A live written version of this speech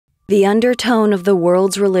The undertone of the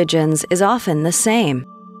world's religions is often the same.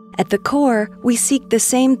 At the core, we seek the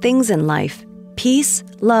same things in life: peace,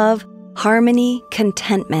 love, harmony,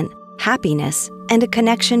 contentment, happiness, and a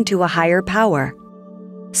connection to a higher power.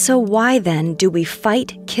 So why then do we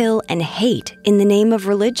fight, kill, and hate in the name of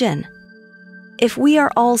religion? If we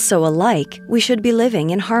are all so alike, we should be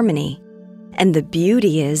living in harmony. And the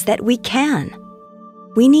beauty is that we can.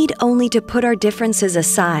 We need only to put our differences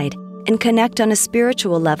aside and connect on a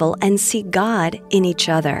spiritual level and see God in each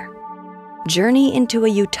other. Journey into a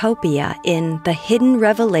utopia in the hidden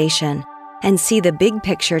revelation and see the big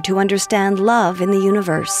picture to understand love in the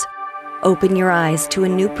universe. Open your eyes to a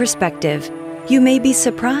new perspective. You may be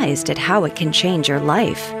surprised at how it can change your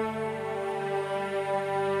life.